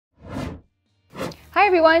Hi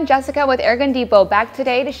everyone, Jessica with Airgun Depot back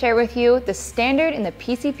today to share with you the standard in the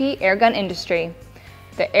PCP airgun industry,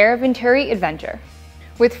 the Venturi Avenger.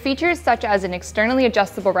 With features such as an externally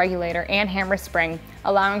adjustable regulator and hammer spring,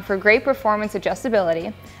 allowing for great performance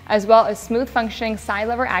adjustability, as well as smooth functioning side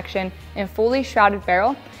lever action and fully shrouded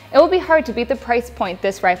barrel, it will be hard to beat the price point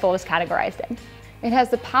this rifle is categorized in. It has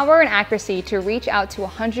the power and accuracy to reach out to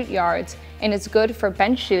 100 yards and is good for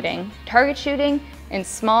bench shooting, target shooting, and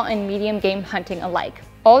small and medium game hunting alike,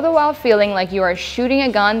 all the while feeling like you are shooting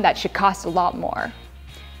a gun that should cost a lot more.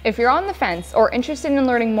 If you're on the fence or interested in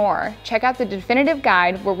learning more, check out the definitive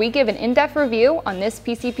guide where we give an in-depth review on this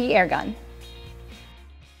PCP airgun.